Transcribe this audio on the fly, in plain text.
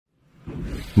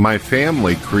My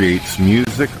family creates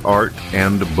music, art,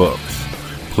 and books.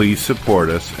 Please support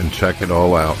us and check it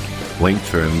all out.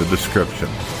 Links are in the description.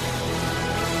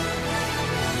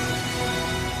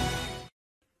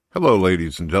 Hello,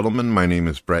 ladies and gentlemen. My name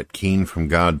is Brett Keane from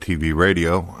God TV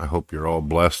Radio. I hope you're all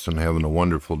blessed and having a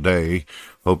wonderful day.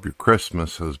 Hope your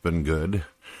Christmas has been good.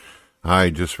 I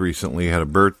just recently had a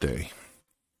birthday.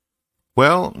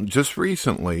 Well, just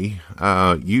recently,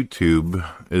 YouTube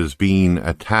is being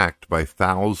attacked by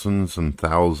thousands and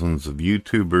thousands of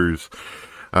YouTubers,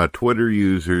 Twitter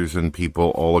users, and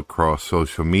people all across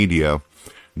social media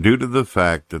due to the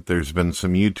fact that there's been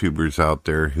some YouTubers out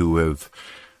there who have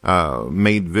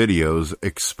made videos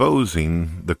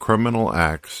exposing the criminal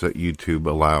acts that YouTube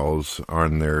allows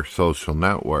on their social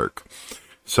network,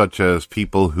 such as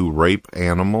people who rape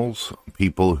animals,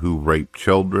 people who rape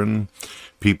children,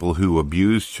 people who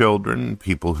abuse children,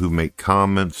 people who make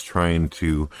comments trying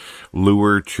to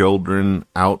lure children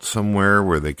out somewhere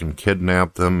where they can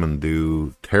kidnap them and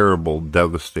do terrible,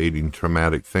 devastating,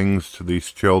 traumatic things to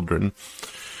these children.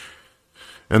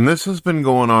 And this has been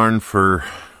going on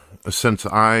since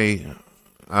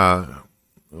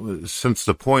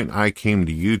the point I came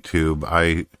to YouTube.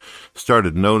 I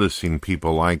started noticing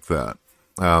people like that.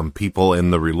 People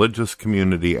in the religious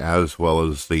community as well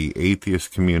as the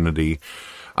atheist community.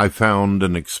 I found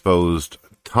and exposed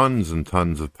tons and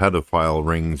tons of pedophile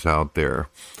rings out there.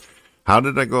 How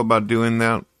did I go about doing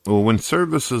that? Well, when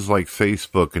services like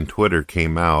Facebook and Twitter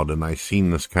came out and I seen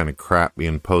this kind of crap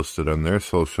being posted on their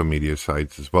social media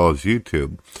sites as well as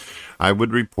YouTube, I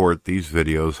would report these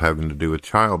videos having to do with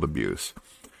child abuse.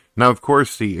 Now, of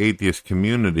course, the atheist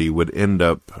community would end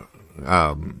up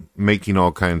making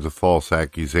all kinds of false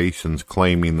accusations,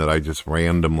 claiming that I just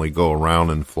randomly go around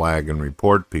and flag and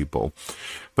report people.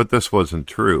 But this wasn't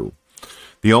true.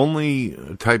 The only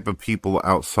type of people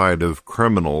outside of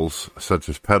criminals, such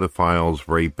as pedophiles,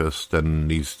 rapists, and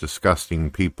these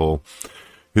disgusting people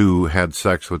who had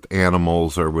sex with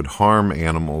animals or would harm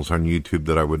animals on YouTube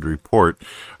that I would report,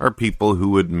 are people who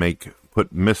would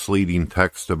put misleading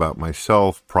text about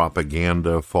myself,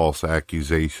 propaganda, false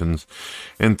accusations,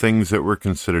 and things that were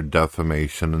considered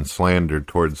defamation and slander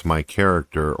towards my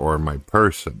character or my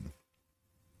person.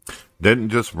 Didn't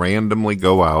just randomly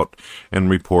go out and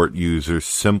report users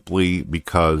simply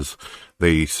because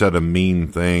they said a mean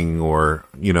thing or,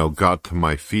 got to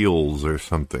my feels or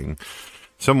something.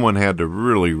 Someone had to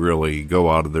really, really go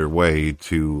out of their way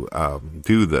to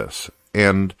do this.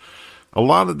 And a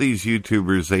lot of these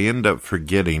YouTubers, they end up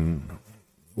forgetting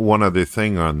one other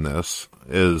thing on this,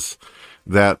 is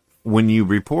that when you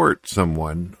report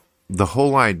someone, the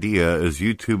whole idea is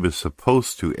YouTube is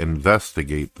supposed to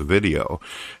investigate the video,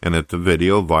 and if the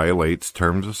video violates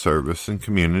terms of service and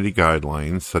community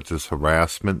guidelines such as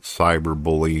harassment,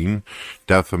 cyberbullying,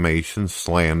 defamation,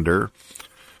 slander,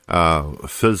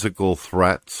 physical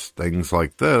threats, things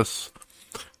like this,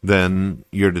 then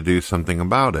you're to do something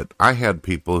about it. I had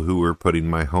people who were putting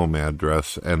my home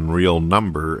address and real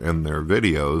number in their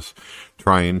videos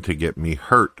trying to get me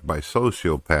hurt by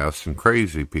sociopaths and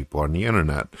crazy people on the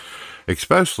internet,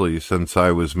 especially since I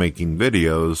was making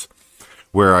videos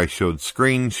where I showed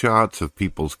screenshots of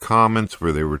people's comments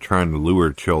where they were trying to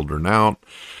lure children out.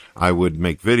 I would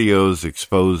make videos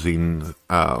exposing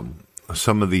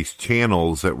some of these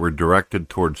channels that were directed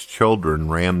towards children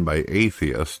ran by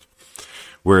atheists,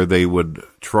 where they would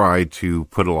try to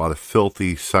put a lot of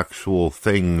filthy sexual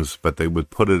things, but they would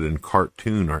put it in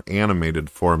cartoon or animated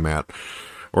format,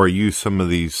 or use some of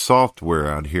these software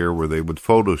out here where they would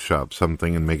Photoshop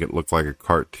something and make it look like a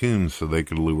cartoon so they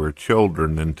could lure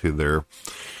children into their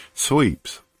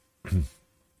sweeps.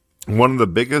 One of the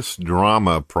biggest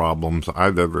drama problems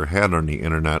I've ever had on the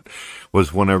internet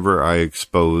was whenever I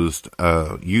exposed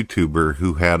a YouTuber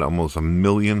who had almost 1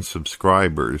 million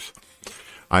subscribers.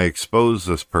 I exposed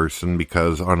this person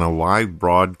because on a live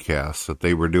broadcast that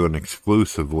they were doing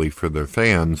exclusively for their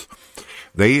fans,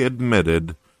 they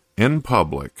admitted in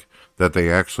public that they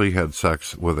actually had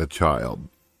sex with a child.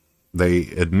 They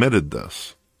admitted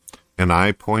this, and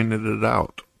I pointed it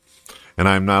out. And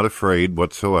I'm not afraid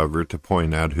whatsoever to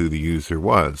point out who the user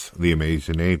was, the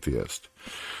Amazing Atheist.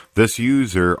 This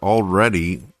user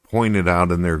already pointed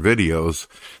out in their videos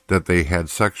that they had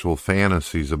sexual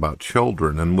fantasies about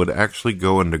children and would actually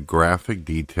go into graphic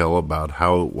detail about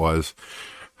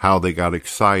how they got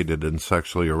excited and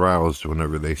sexually aroused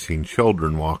whenever they seen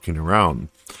children walking around.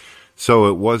 So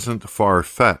it wasn't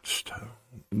far-fetched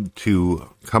to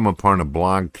come upon a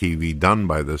blog TV done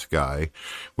by this guy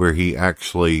where he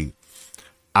actually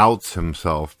outs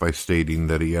himself by stating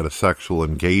that he had a sexual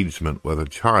engagement with a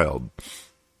child.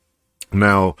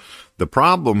 Now, The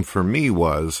problem for me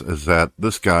is that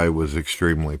this guy was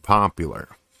extremely popular.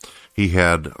 He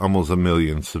had almost 1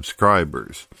 million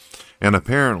subscribers. And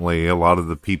apparently a lot of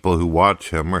the people who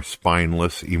watch him are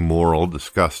spineless, immoral,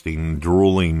 disgusting,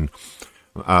 drooling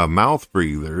mouth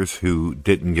breathers who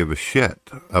didn't give a shit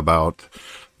about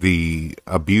the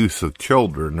abuse of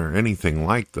children or anything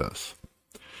like this.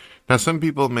 Now, some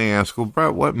people may ask, well,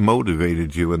 Brett, what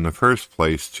motivated you in the first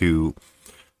place to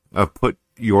put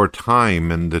your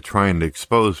time into trying to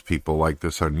expose people like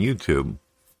this on YouTube?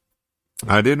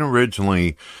 I didn't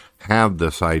originally have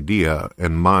this idea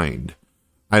in mind.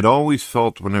 I'd always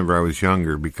felt whenever I was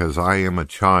younger, because I am a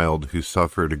child who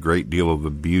suffered a great deal of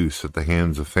abuse at the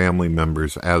hands of family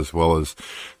members, as well as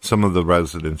some of the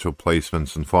residential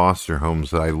placements and foster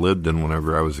homes that I lived in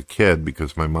whenever I was a kid,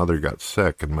 because my mother got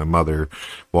sick and my mother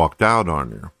walked out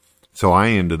on her. So I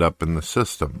ended up in the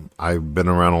system. I've been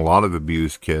around a lot of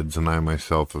abused kids, and I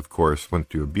myself, of course, went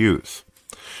through abuse.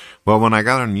 Well, when I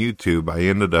got on YouTube, I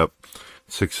ended up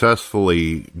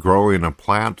successfully growing a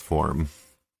platform.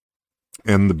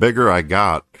 And the bigger I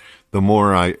got, the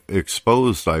more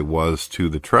exposed I was to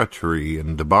the treachery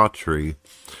and debauchery,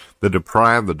 the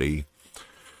depravity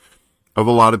of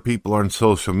a lot of people on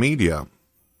social media.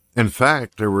 In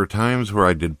fact, there were times where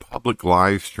I did public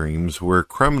live streams where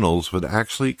criminals would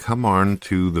actually come on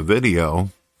to the video,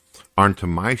 onto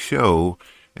my show,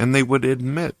 and they would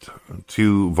admit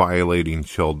to violating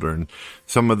children.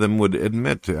 Some of them would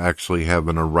admit to actually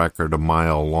having a record a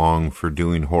mile long for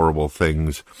doing horrible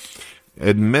things.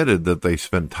 Admitted that they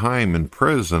spent time in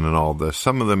prison and all this.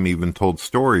 Some of them even told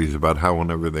stories about how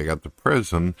whenever they got to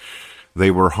prison,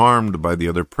 they were harmed by the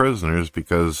other prisoners,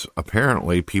 because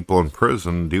apparently people in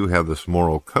prison do have this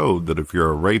moral code that if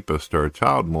you're a rapist or a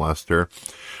child molester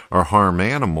or harm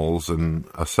animals in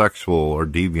a sexual or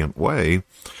deviant way,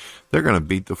 they're going to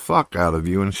beat the fuck out of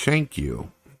you and shank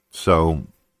you. So,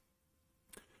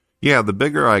 yeah, the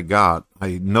bigger I got,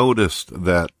 I noticed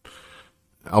that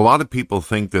a lot of people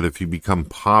think that if you become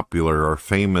popular or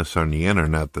famous on the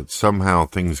internet, that somehow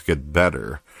things get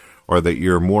better or that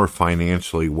you're more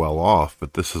financially well off,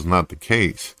 but this is not the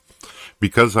case.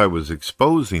 Because I was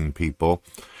exposing people,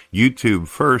 YouTube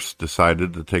first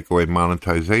decided to take away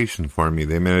monetization for me.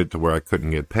 They made it to where I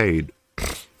couldn't get paid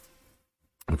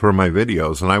for my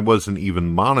videos, and I wasn't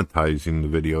even monetizing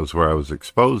the videos where I was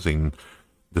exposing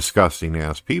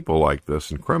disgusting-ass people like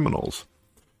this and criminals.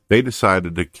 They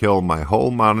decided to kill my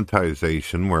whole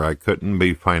monetization where I couldn't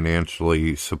be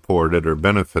financially supported or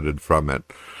benefited from it.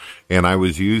 And I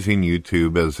was using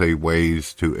YouTube as a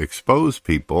ways to expose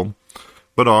people,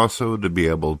 but also to be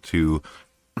able to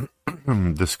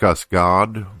discuss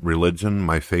God, religion,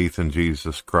 my faith in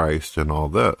Jesus Christ, and all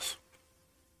this.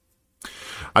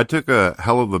 I took a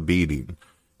hell of a beating,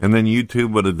 and then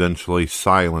YouTube would eventually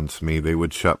silence me. They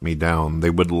would shut me down. They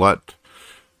would let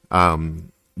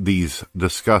these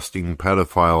disgusting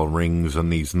pedophile rings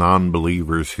and these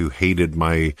non-believers who hated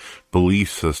my belief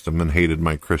system and hated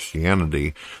my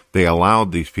Christianity, they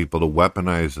allowed these people to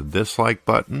weaponize the dislike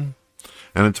button.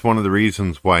 And it's one of the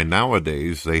reasons why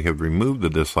nowadays they have removed the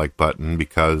dislike button,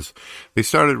 because they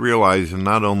started realizing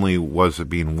not only was it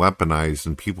being weaponized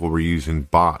and people were using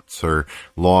bots or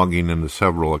logging into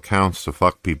several accounts to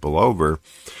fuck people over,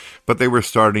 but they were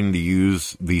starting to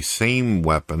use the same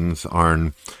weapons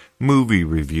on movie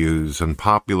reviews and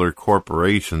popular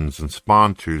corporations and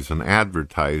sponsors and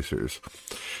advertisers.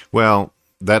 Well,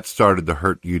 that started to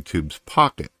hurt YouTube's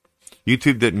pocket.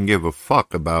 YouTube didn't give a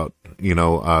fuck about,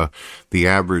 the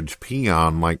average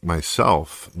peon like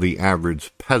myself, the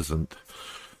average peasant.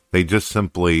 They just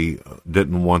simply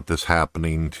didn't want this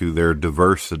happening to their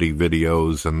diversity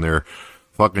videos and their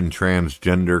fucking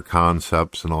transgender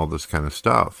concepts and all this kind of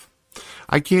stuff.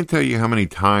 I can't tell you how many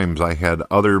times I had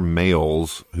other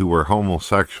males who were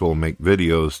homosexual make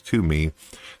videos to me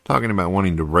talking about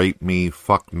wanting to rape me,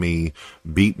 fuck me,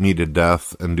 beat me to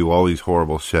death, and do all these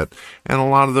horrible shit. And a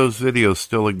lot of those videos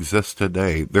still exist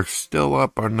today. They're still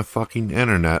up on the fucking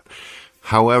internet.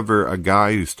 However, a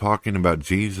guy who's talking about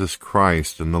Jesus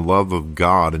Christ and the love of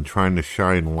God and trying to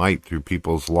shine light through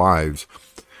people's lives,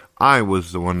 I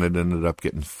was the one that ended up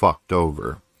getting fucked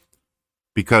over.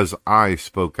 Because I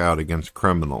spoke out against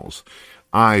criminals.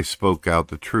 I spoke out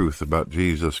the truth about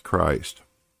Jesus Christ.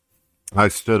 I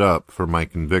stood up for my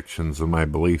convictions and my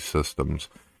belief systems,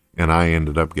 and I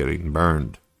ended up getting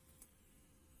burned.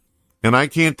 And I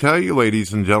can't tell you,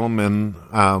 ladies and gentlemen,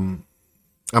 I'm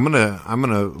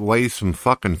gonna lay some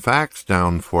fucking facts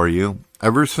down for you.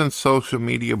 Ever since social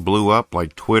media blew up,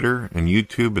 like Twitter and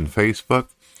YouTube and Facebook,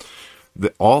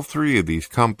 all three of these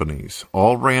companies,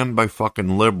 all ran by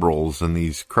fucking liberals and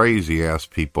these crazy-ass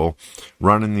people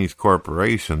running these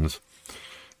corporations,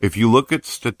 If you look at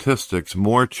statistics,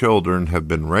 more children have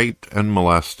been raped and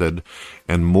molested,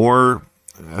 and more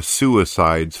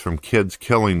suicides from kids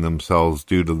killing themselves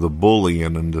due to the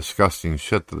bullying and disgusting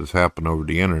shit that has happened over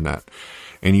the internet.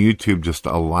 And YouTube just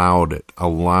allowed it.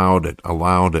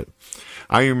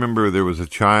 I remember there was a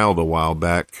child a while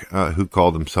back who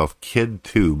called himself Kid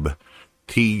Tube,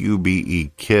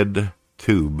 Tube, Kid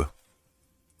Tube.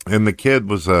 And the kid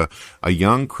was a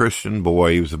young Christian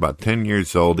boy. He was about 10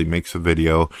 years old. He makes a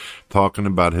video talking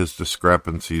about his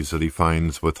discrepancies that he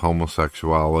finds with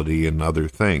homosexuality and other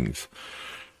things.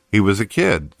 He was a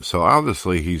kid, so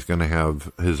obviously he's going to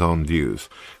have his own views.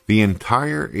 The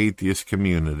entire atheist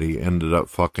community ended up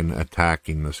fucking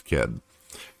attacking this kid.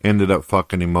 Ended up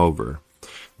fucking him over.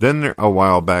 Then a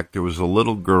while back, there was a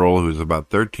little girl who was about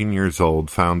 13 years old,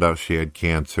 found out she had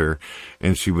cancer,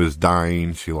 and she was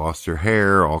dying. She lost her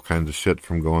hair, all kinds of shit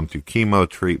from going through chemo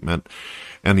treatment,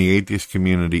 and the atheist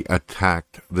community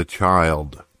attacked the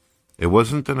child. It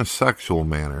wasn't in a sexual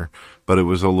manner, but it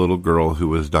was a little girl who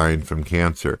was dying from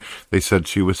cancer. They said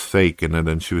she was faking it,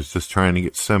 and she was just trying to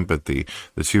get sympathy,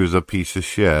 that she was a piece of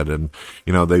shit, and,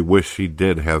 they wish she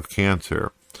did have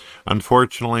cancer.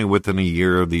 Unfortunately, within a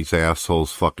year of these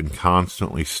assholes fucking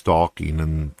constantly stalking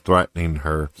and threatening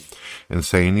her and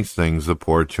saying these things, the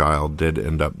poor child did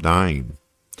end up dying.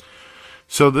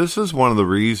 So this is one of the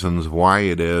reasons why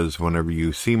it is, whenever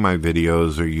you see my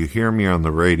videos or you hear me on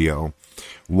the radio,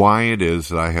 why it is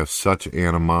that I have such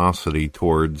animosity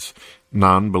towards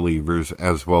non-believers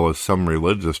as well as some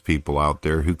religious people out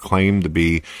there who claim to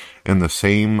be in the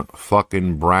same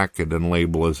fucking bracket and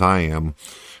label as I am,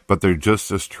 but they're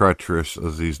just as treacherous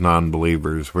as these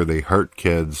non-believers, where they hurt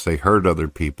kids, they hurt other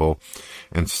people,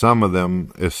 and some of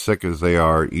them, as sick as they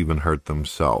are, even hurt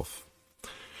themselves.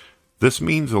 This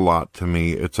means a lot to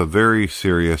me. It's a very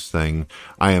serious thing.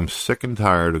 I am sick and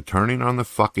tired of turning on the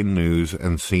fucking news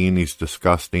and seeing these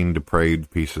disgusting,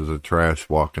 depraved pieces of trash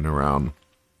walking around.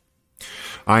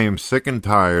 I am sick and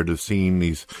tired of seeing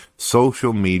these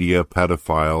social media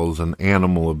pedophiles and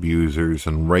animal abusers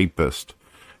and rapists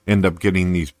end up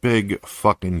getting these big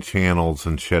fucking channels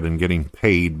and shit and getting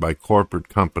paid by corporate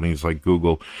companies like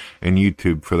Google and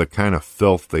YouTube for the kind of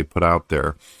filth they put out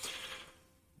there.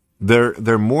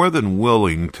 They're more than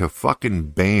willing to fucking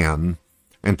ban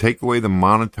and take away the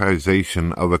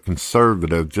monetization of a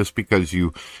conservative just because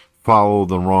you follow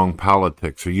the wrong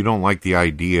politics, or you don't like the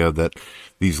idea that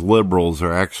these liberals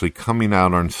are actually coming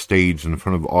out on stage in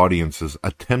front of audiences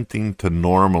attempting to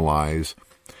normalize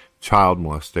child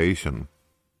molestation.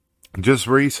 Just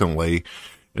recently,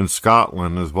 in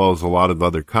Scotland, as well as a lot of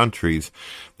other countries,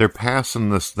 they're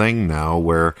passing this thing now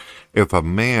where if a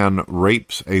man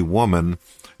rapes a woman,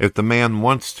 if the man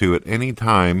wants to at any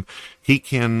time, he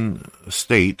can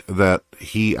state that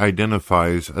he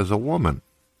identifies as a woman.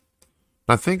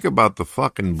 Now think about the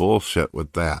fucking bullshit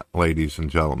with that, ladies and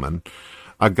gentlemen.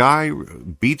 A guy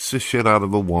beats the shit out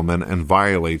of a woman and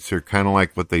violates her, kind of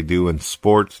like what they do in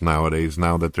sports nowadays,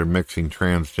 now that they're mixing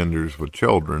transgenders with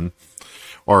children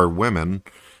or women,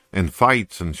 and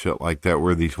fights and shit like that,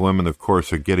 where these women, of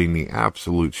course, are getting the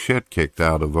absolute shit kicked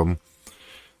out of them.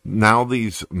 Now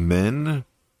these men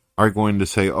are going to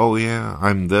say, oh yeah,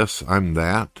 I'm this, I'm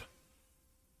that.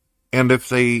 And if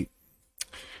they...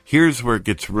 Here's where it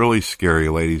gets really scary,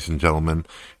 ladies and gentlemen.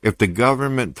 If the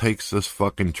government takes this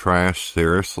fucking trash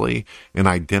seriously and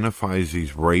identifies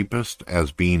these rapists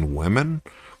as being women,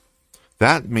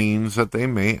 that means that they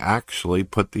may actually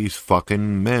put these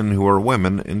fucking men who are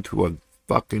women into a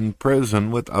fucking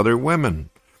prison with other women,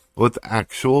 with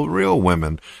actual real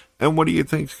women. And what do you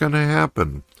think's going to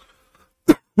happen?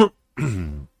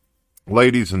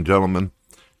 Ladies and gentlemen,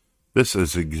 this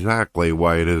is exactly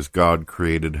why it is God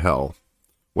created hell.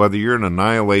 Whether you're an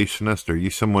annihilationist or you're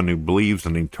someone who believes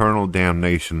in eternal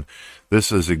damnation,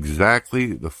 this is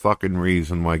exactly the fucking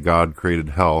reason why God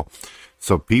created hell.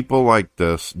 So people like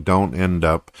this don't end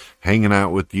up hanging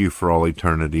out with you for all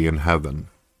eternity in heaven.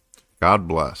 God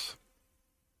bless.